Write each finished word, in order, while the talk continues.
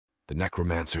the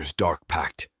Necromancer's dark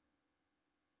pact.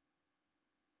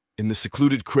 In the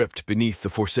secluded crypt beneath the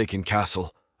forsaken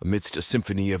castle, amidst a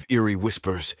symphony of eerie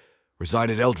whispers,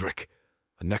 resided Eldric,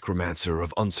 a necromancer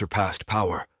of unsurpassed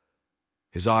power.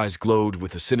 His eyes glowed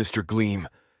with a sinister gleam,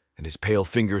 and his pale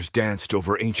fingers danced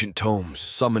over ancient tomes,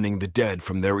 summoning the dead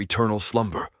from their eternal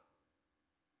slumber.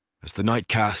 As the night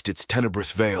cast its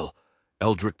tenebrous veil,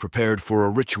 Eldric prepared for a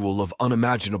ritual of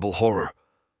unimaginable horror.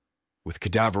 With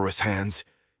cadaverous hands,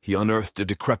 he unearthed a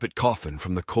decrepit coffin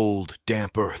from the cold,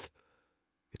 damp earth.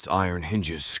 Its iron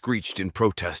hinges screeched in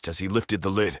protest as he lifted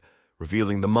the lid,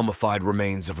 revealing the mummified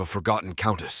remains of a forgotten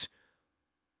countess.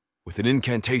 With an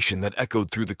incantation that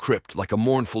echoed through the crypt like a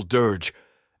mournful dirge,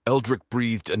 Eldric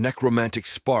breathed a necromantic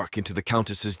spark into the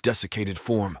countess's desiccated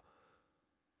form.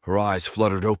 Her eyes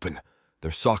fluttered open, their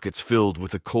sockets filled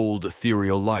with a cold,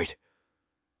 ethereal light.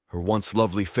 Her once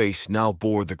lovely face now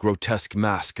bore the grotesque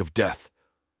mask of death.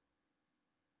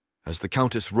 As the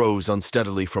countess rose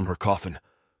unsteadily from her coffin,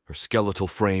 her skeletal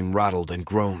frame rattled and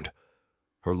groaned.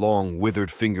 Her long, withered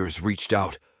fingers reached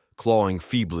out, clawing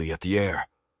feebly at the air.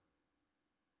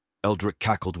 Eldric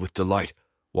cackled with delight,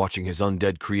 watching his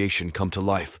undead creation come to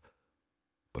life.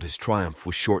 But his triumph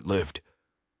was short-lived.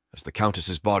 As the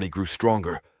countess's body grew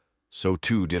stronger, so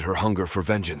too did her hunger for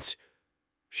vengeance.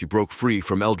 She broke free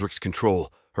from Eldric's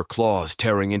control, her claws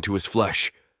tearing into his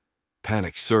flesh.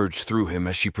 Panic surged through him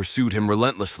as she pursued him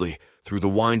relentlessly through the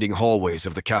winding hallways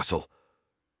of the castle.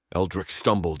 Eldric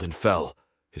stumbled and fell,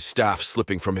 his staff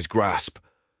slipping from his grasp.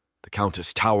 The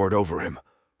countess towered over him,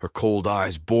 her cold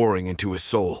eyes boring into his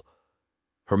soul.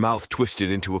 Her mouth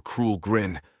twisted into a cruel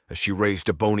grin as she raised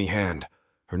a bony hand,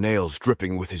 her nails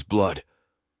dripping with his blood.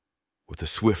 With a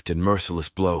swift and merciless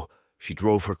blow, she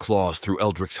drove her claws through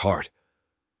Eldric's heart.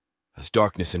 As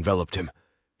darkness enveloped him,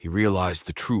 he realized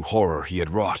the true horror he had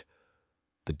wrought.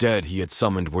 The dead he had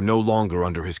summoned were no longer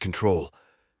under his control,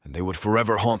 and they would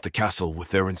forever haunt the castle with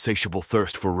their insatiable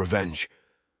thirst for revenge.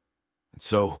 And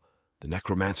so, the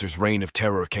necromancer's reign of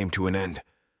terror came to an end,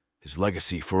 his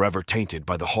legacy forever tainted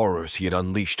by the horrors he had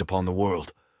unleashed upon the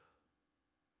world.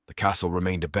 The castle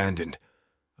remained abandoned,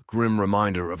 a grim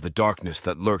reminder of the darkness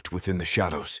that lurked within the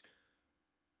shadows.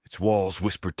 Its walls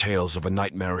whispered tales of a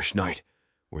nightmarish night,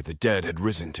 where the dead had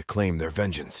risen to claim their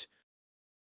vengeance.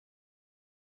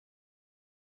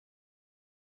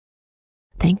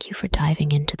 Thank you for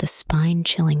diving into the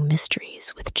spine-chilling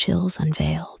mysteries with Chills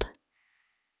Unveiled.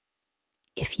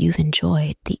 If you've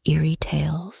enjoyed the eerie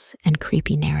tales and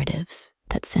creepy narratives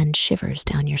that send shivers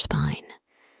down your spine,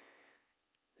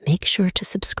 make sure to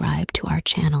subscribe to our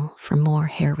channel for more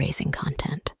hair-raising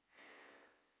content.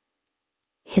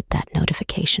 Hit that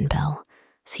notification bell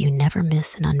so you never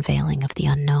miss an unveiling of the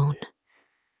unknown.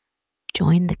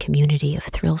 Join the community of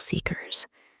thrill seekers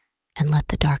and let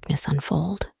the darkness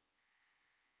unfold.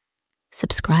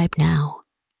 Subscribe now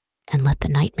and let the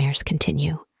nightmares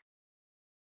continue.